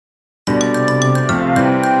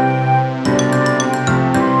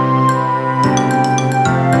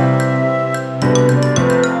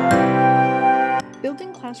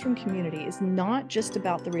classroom community is not just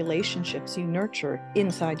about the relationships you nurture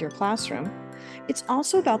inside your classroom. It's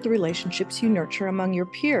also about the relationships you nurture among your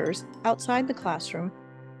peers outside the classroom,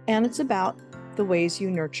 and it's about the ways you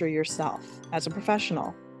nurture yourself as a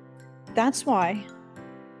professional. That's why,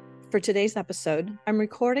 for today's episode, I'm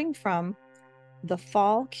recording from the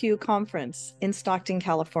Fall CUE Conference in Stockton,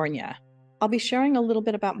 California. I'll be sharing a little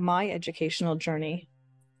bit about my educational journey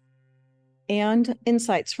and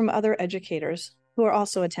insights from other educators who are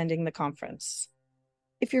also attending the conference.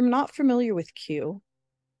 If you're not familiar with CUE,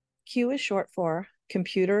 CUE is short for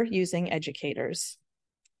Computer Using Educators.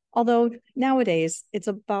 Although nowadays it's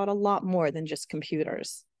about a lot more than just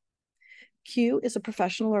computers. CUE is a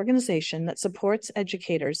professional organization that supports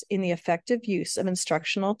educators in the effective use of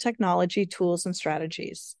instructional technology tools and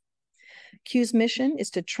strategies. CUE's mission is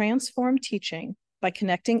to transform teaching by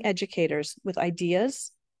connecting educators with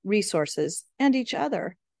ideas, resources, and each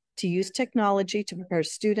other to use technology to prepare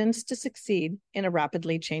students to succeed in a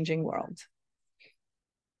rapidly changing world.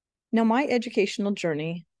 Now, my educational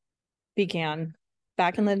journey began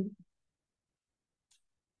back in the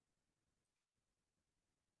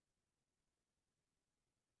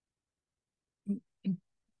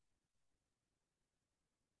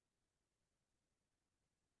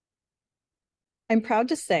I'm proud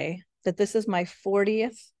to say that this is my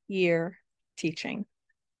 40th year teaching.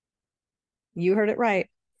 You heard it right,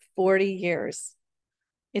 40 years.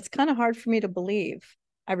 It's kind of hard for me to believe.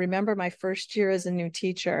 I remember my first year as a new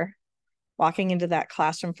teacher, walking into that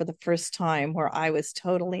classroom for the first time where I was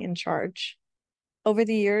totally in charge. Over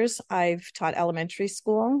the years, I've taught elementary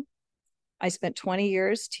school. I spent 20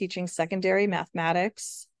 years teaching secondary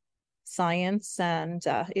mathematics, science, and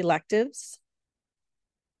electives.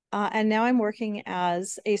 And now I'm working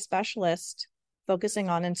as a specialist focusing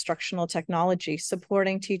on instructional technology,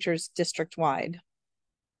 supporting teachers district-wide.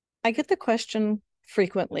 I get the question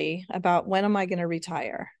frequently about when am I going to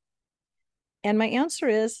retire? And my answer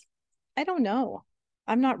is, I don't know.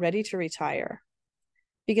 I'm not ready to retire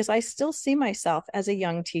because I still see myself as a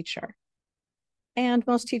young teacher. And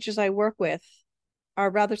most teachers I work with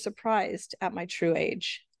are rather surprised at my true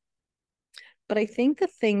age. But I think the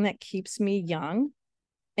thing that keeps me young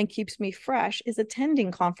and keeps me fresh is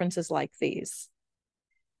attending conferences like these,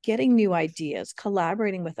 getting new ideas,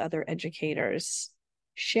 collaborating with other educators,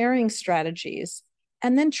 sharing strategies,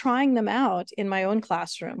 and then trying them out in my own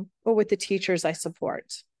classroom or with the teachers I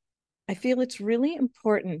support. I feel it's really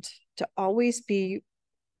important to always be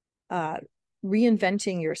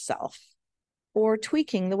reinventing yourself or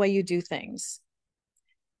tweaking the way you do things.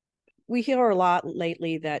 We hear a lot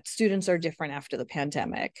lately that students are different after the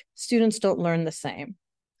pandemic. Students don't learn the same,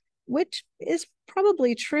 which is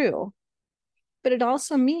probably true, but it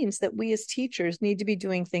also means that we as teachers need to be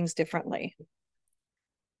doing things differently.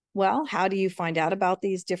 Well, how do you find out about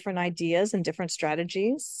these different ideas and different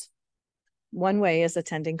strategies? One way is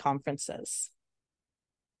attending conferences.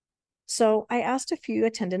 So I asked a few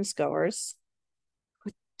attendance goers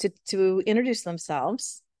to introduce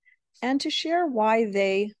themselves and to share why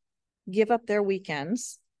they give up their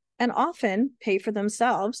weekends and often pay for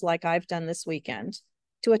themselves, like I've done this weekend,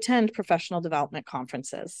 to attend professional development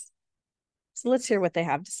conferences. So let's hear what they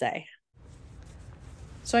have to say.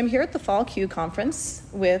 So I'm here at the Fall CUE Conference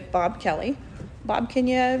with Bob Kelly. Bob, can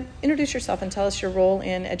you introduce yourself and tell us your role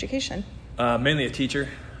in education? Mainly a teacher.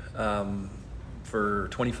 For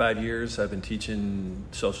 25 years, I've been teaching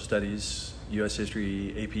social studies, U.S.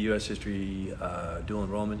 history, AP U.S. history, dual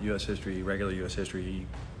enrollment U.S. history, regular U.S. history,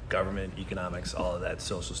 government, economics, all of that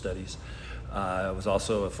social studies. I was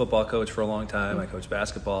also a football coach for a long time. I coached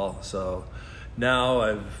basketball. So now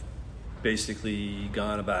I've basically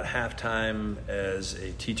gone about half-time as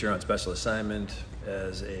a teacher on special assignment,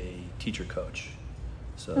 as a teacher coach.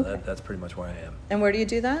 So Okay. that's pretty much where I am. And where do you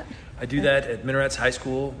do that? I do that at Minarets High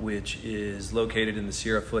School, which is located in the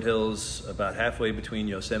Sierra foothills, about halfway between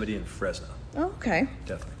Yosemite and Fresno. Oh, okay.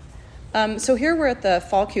 Definitely. So here we're at the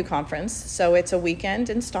Fall CUE Conference. So it's a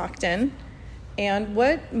weekend in Stockton. And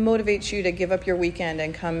what motivates you to give up your weekend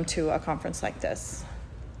and come to a conference like this?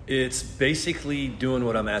 It's basically doing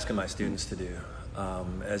what I'm asking my students to do.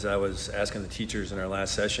 As I was asking the teachers in our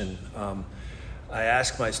last session, I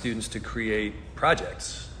asked my students to create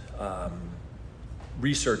projects,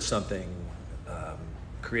 research something,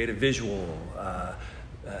 create a visual,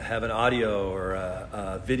 have an audio or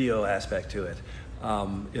a video aspect to it.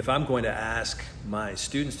 If I'm going to ask my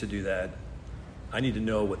students to do that, I need to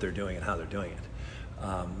know what they're doing and how they're doing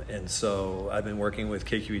it. And so I've been working with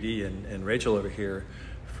KQED and Rachel over here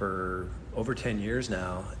for over 10 years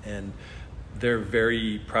now, and they're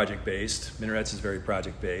very project-based. Minarets is very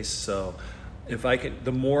project-based, so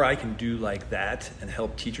the more I can do like that and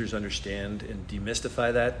help teachers understand and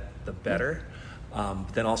demystify that, the better.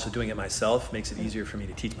 Then also doing it myself makes it easier for me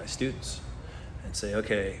to teach my students and say,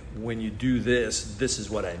 okay, when you do this, this is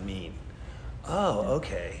what I mean. Oh,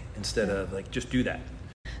 okay. Instead of like, just do that.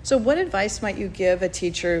 So what advice might you give a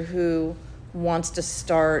teacher who wants to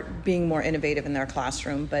start being more innovative in their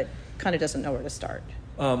classroom, but kind of doesn't know where to start?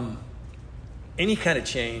 Any kind of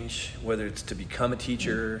change, whether it's to become a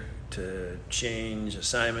teacher, to change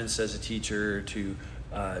assignments as a teacher, to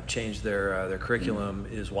change their curriculum,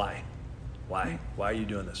 is why. Why are you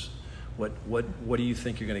doing this? What do you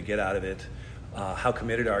think you're going to get out of it? How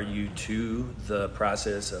committed are you to the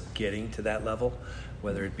process of getting to that level?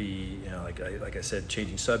 Whether it be, like I said,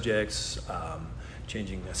 changing subjects,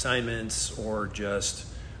 changing assignments, or just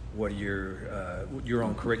what are your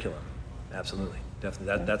own curriculum. Absolutely,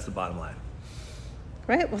 definitely. That's the bottom line.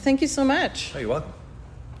 Great. Well, thank you so much. Oh, you're welcome.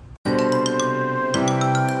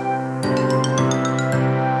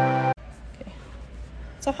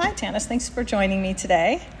 So hi, Tanis. Thanks for joining me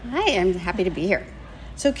today. Hi, I'm happy to be here.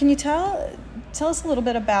 So can you tell us a little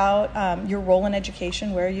bit about your role in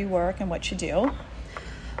education, where you work, and what you do?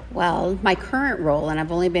 Well, my current role, and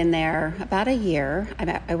I've only been there about a year,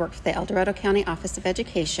 I work for the El Dorado County Office of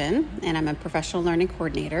Education, and I'm a professional learning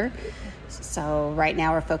coordinator. So right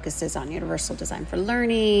now our focus is on universal design for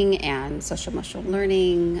learning and social emotional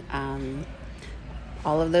learning,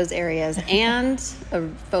 all of those areas. And a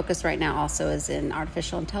focus right now also is in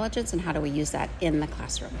artificial intelligence and how do we use that in the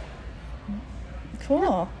classroom.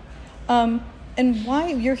 Cool. And why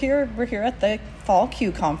you're here? We're here at the Fall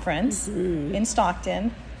Q Conference in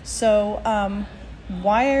Stockton. So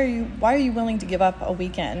why are you willing to give up a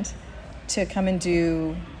weekend to come and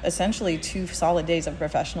do essentially 2 solid days of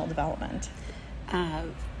professional development?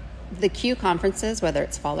 The Q conferences, whether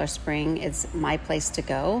it's fall or spring, is my place to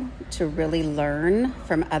go to really learn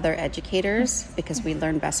from other educators, because we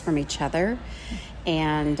learn best from each other,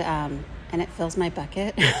 and it fills my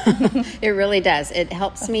bucket. It really does. It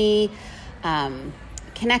helps me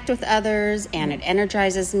connect with others, and it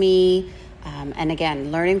energizes me. And again,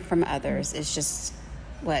 learning from others is just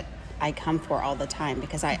what I come for all the time,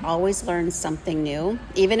 because I always learn something new,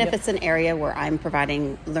 even if it's an area where I'm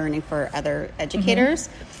providing learning for other educators.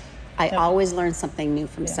 I always learn something new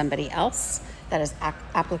from somebody else that is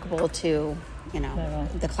applicable to,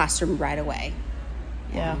 the classroom right away.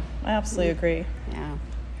 Yeah, I absolutely agree. Yeah.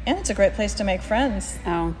 And it's a great place to make friends.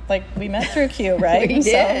 Oh. Like, we met through Q, right? We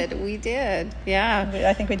did. Yeah.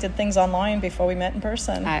 I think we did things online before we met in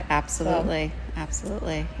person. Absolutely. Yeah.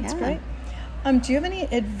 That's great. Do you have any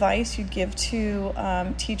advice you'd give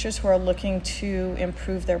to teachers who are looking to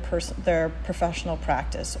improve their professional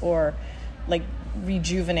practice, or like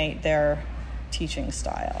rejuvenate their teaching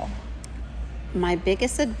style? My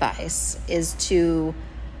biggest advice is to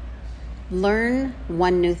learn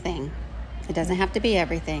one new thing. It doesn't have to be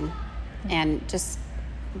everything. And just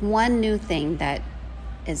one new thing that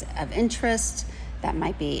is of interest, that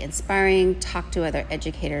might be inspiring. Talk to other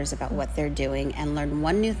educators about what they're doing and learn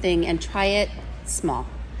one new thing, and try it small,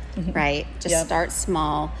 right? Just start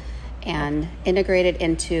small and integrate it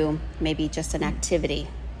into maybe just an activity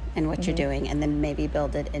in what you're doing, and then maybe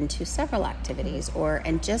build it into several activities,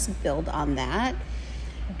 and just build on that.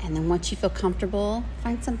 And then once you feel comfortable,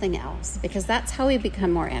 find something else, because that's how we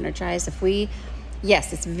become more energized.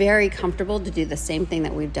 Yes, it's very comfortable to do the same thing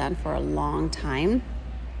that we've done for a long time,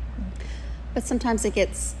 but sometimes it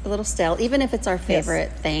gets a little stale, even if it's our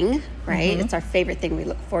favorite thing, right? It's our favorite thing. We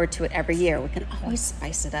look forward to it every year. We can always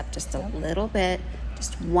spice it up just a little bit,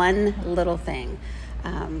 just one little thing.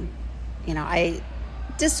 I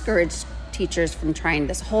discourage teachers from trying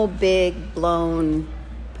this whole big, blown,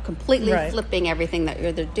 completely flipping everything that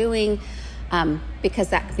they're doing, because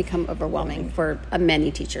that can become overwhelming for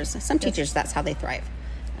many teachers. Some teachers, that's how they thrive.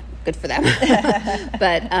 Good for them.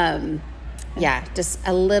 But just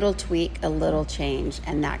a little tweak, a little change,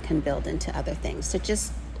 and that can build into other things. So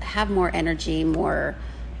just have more energy, a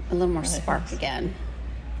little more spark again.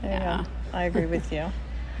 Yeah, I agree with you.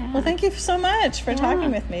 Well, thank you so much for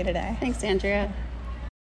talking with me today. Thanks, Andrea.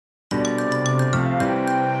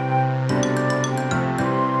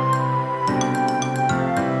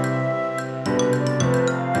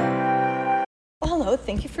 Hello,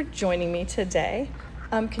 thank you for joining me today.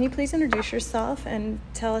 Can you please introduce yourself and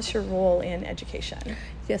tell us your role in education?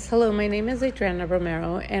 Yes, hello, my name is Adriana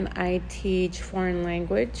Romero, and I teach foreign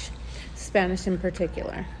language, Spanish in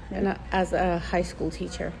particular, and as a high school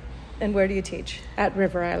teacher. And where do you teach? At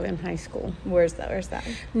River Island High School. Where's that?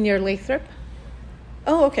 Near Lathrop.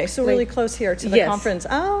 Oh, okay, so really close here to the conference.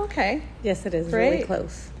 Oh, okay. Yes, it is. Great. Really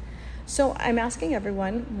close. So I'm asking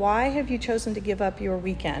everyone, why have you chosen to give up your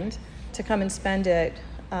weekend to come and spend it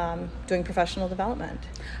doing professional development?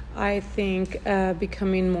 I think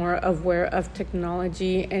becoming more aware of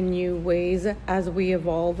technology and new ways as we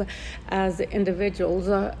evolve as individuals,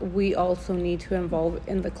 we also need to evolve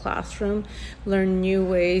in the classroom, learn new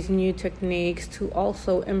ways, new techniques to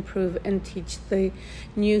also improve and teach the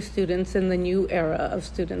new students in the new era of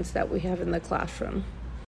students that we have in the classroom.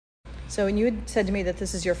 So, and you had said to me that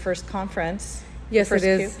this is your first conference. Yes, it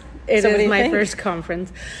is. It is my first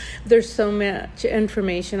conference. There's so much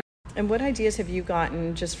information. And what ideas have you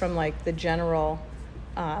gotten just from like the general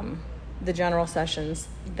sessions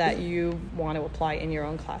that you want to apply in your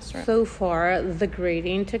own classroom? So far, the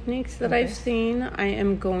grading techniques that I've seen, I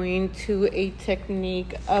am going to a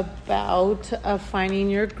technique about finding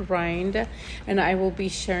your grind, and I will be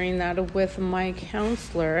sharing that with my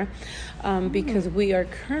counselor because we are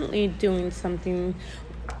currently doing something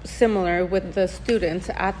similar with the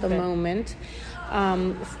students at the moment.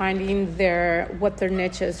 Finding what their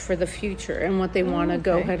niche is for the future and what they want to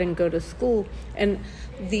go ahead and go to school, and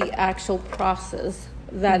the actual process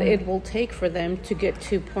that it will take for them to get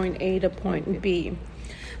to point A to point B.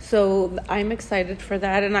 So I'm excited for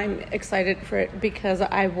that, and I'm excited for it because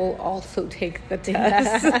I will also take the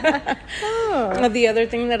test. The other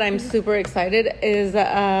thing that I'm super excited is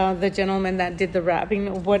the gentleman that did the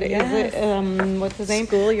rapping. What is it? What's his name?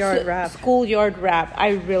 Schoolyard Rap. Schoolyard Rap. I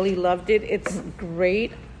really loved it. It's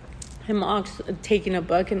great. I'm also taking a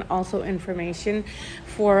book and also information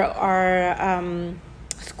for our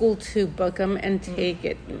school to book them and take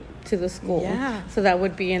it to the school. Yeah. So that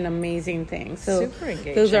would be an amazing thing. So super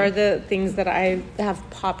engaging. Those are the things that I have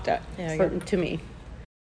popped up to me.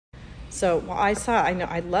 So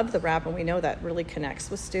I love the rap, and we know that really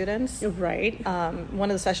connects with students. Right.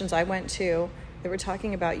 One of the sessions I went to, they were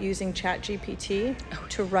talking about using ChatGPT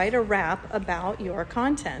to write a rap about your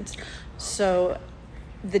content. So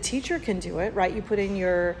the teacher can do it, right? You put in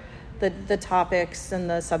the topics and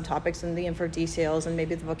the subtopics and the info details and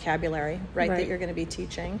maybe the vocabulary, right. that you're going to be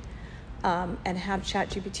teaching, and have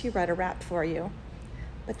ChatGPT write a rap for you.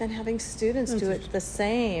 But then having students do it the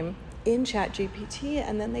same in ChatGPT,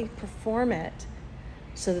 and then they perform it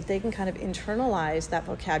so that they can kind of internalize that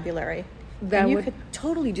vocabulary. You could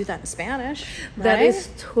totally do that in Spanish, right? That is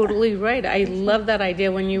totally right. I love that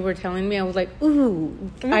idea. When you were telling me, I was like, ooh,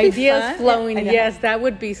 ideas flowing. Yes, that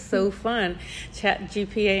would be so fun. Chat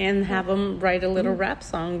GPA and have them write a little rap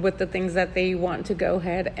song with the things that they want to go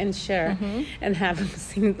ahead and share, and have them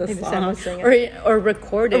sing the song or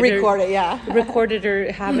record it. Record it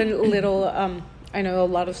or have a little... I know a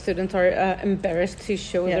lot of students are embarrassed to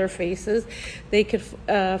show their faces. They could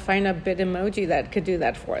find a bit emoji that could do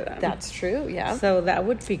that for them. That's true, yeah. So that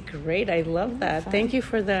would be great. I love that. Thank you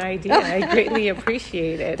for the idea. I greatly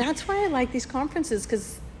appreciate it. That's why I like these conferences,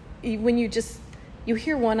 because when you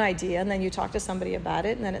hear one idea and then you talk to somebody about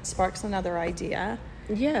it, and then it sparks another idea.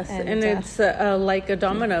 Yes, and it's like a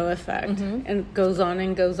domino effect, and it goes on,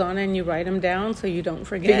 and you write them down so you don't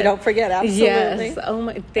forget. You don't forget, absolutely. Yes. Oh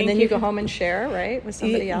my! And then you go home and share, right, with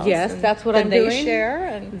somebody else. Yes, that's what I'm doing. They share,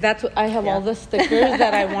 and that's what I have all the stickers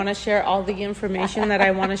that I want to share, all the information that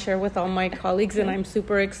I want to share with all my colleagues, and I'm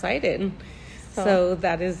super excited. So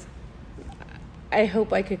that is. I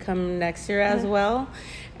hope I could come next year as well.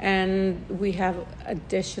 And we have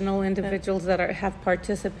additional individuals that have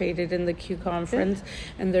participated in the Q conference,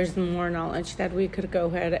 and there's more knowledge that we could go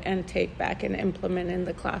ahead and take back and implement in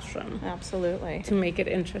the classroom. Absolutely. To make it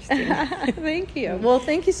interesting. Thank you. Well,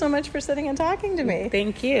 thank you so much for sitting and talking to me.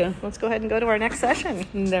 Thank you. Let's go ahead and go to our next session.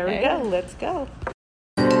 There we go. Let's go.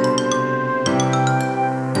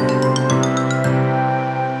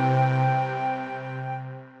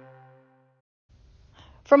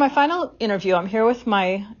 For my final interview, I'm here with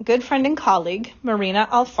my good friend and colleague, Marina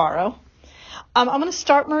Alfaro. I'm going to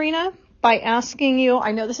start, Marina, by asking you,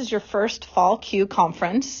 I know this is your first fall Q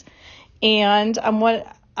conference, and I'm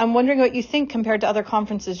wondering what you think compared to other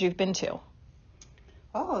conferences you've been to.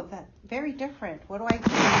 Oh, that's very different. What do I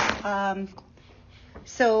think?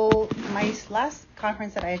 So my last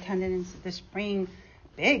conference that I attended in the spring,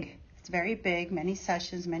 big. It's very big, many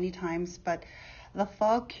sessions, many times, but the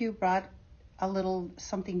fall Q brought a little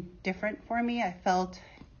something different for me. I felt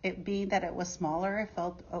it being that it was smaller, I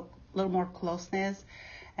felt a little more closeness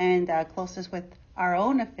and closeness with our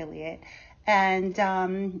own affiliate. And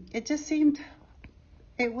it just seemed,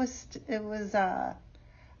 it was a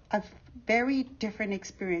very different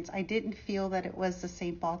experience. I didn't feel that it was the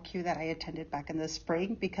same fall Q that I attended back in the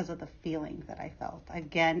spring because of the feeling that I felt.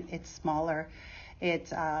 Again, it's smaller.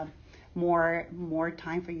 It's more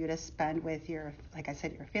time for you to spend with your, like I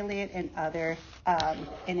said, your affiliate and other, and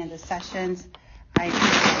in the sessions,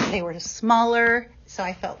 they were smaller, so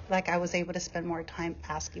I felt like I was able to spend more time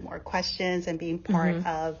asking more questions and being part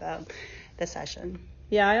of the session.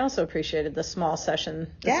 Yeah, I also appreciated the small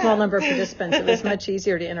session, the small number of participants. It was much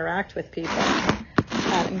easier to interact with people.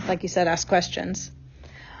 And like you said, ask questions.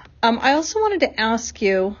 I also wanted to ask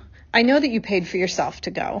you, I know that you paid for yourself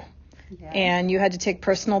to go, and you had to take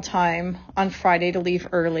personal time on Friday to leave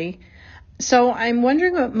early. So I'm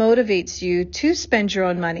wondering what motivates you to spend your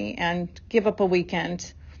own money and give up a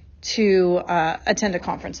weekend to attend a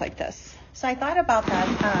conference like this. So I thought about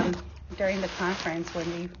that during the conference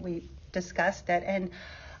when we discussed it, and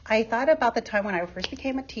I thought about the time when I first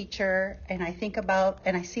became a teacher, and I think about,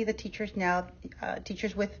 and I see the teachers now,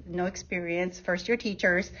 teachers with no experience, first-year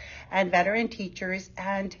teachers, and veteran teachers,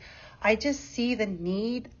 and I just see the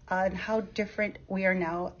need and how different we are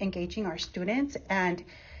now engaging our students, and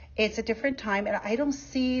it's a different time, and I don't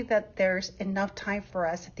see that there's enough time for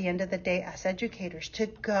us at the end of the day as educators to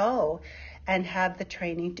go and have the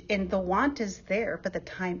training, and the want is there, but the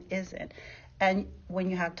time isn't. And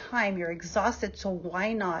when you have time, you're exhausted, so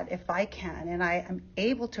why not, if I can, and I am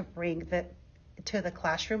able to bring to the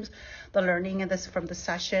classrooms, the learning and this from the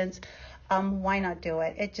sessions, why not do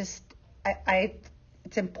it? It just,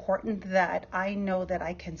 it's important that I know that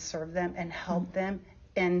I can serve them and help them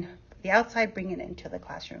in the outside, bring it into the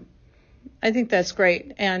classroom. I think that's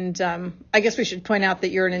great. And I guess we should point out that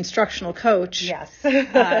you're an instructional coach. Yes.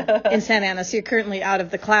 In Santa Ana. So you're currently out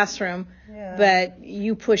of the classroom, but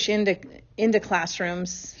you push into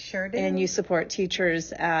classrooms. Sure do. And you support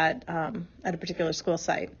teachers at a particular school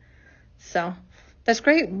site. So that's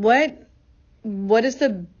great. What is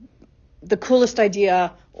the coolest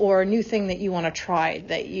idea or new thing that you want to try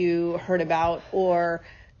that you heard about or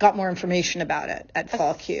got more information about it at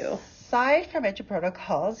Fall Q? Aside from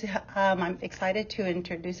EduProtocols, I'm excited to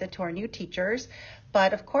introduce it to our new teachers.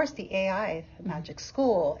 But of course, the AI, Magic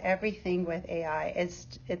School, everything with AI,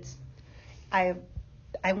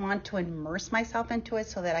 I want to immerse myself into it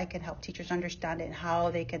so that I can help teachers understand it and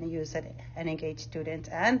how they can use it and engage students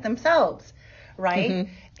and themselves, right,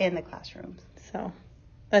 in the classrooms. So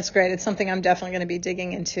that's great. It's something I'm definitely going to be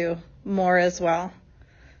digging into more as well.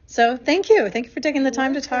 So thank you. Thank you for taking the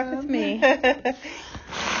time to talk with me.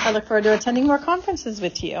 I look forward to attending more conferences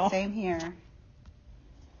with you. Same here.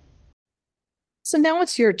 So now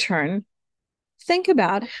it's your turn. Think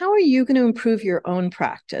about, how are you going to improve your own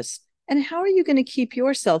practice? And how are you going to keep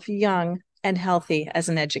yourself young and healthy as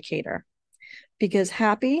an educator? Because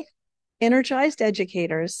happy, energized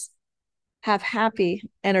educators have happy,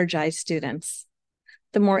 energized students.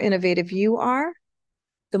 The more innovative you are,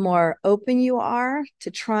 the more open you are to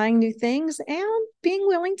trying new things and being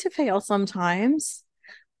willing to fail sometimes,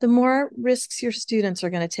 the more risks your students are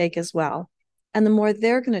going to take as well. And the more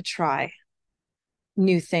they're going to try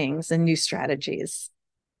new things and new strategies.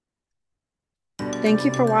 Thank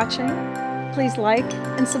you for watching. Please like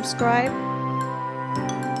and subscribe.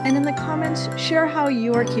 And in the comments, share how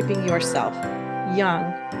you're keeping yourself young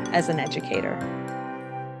as an educator.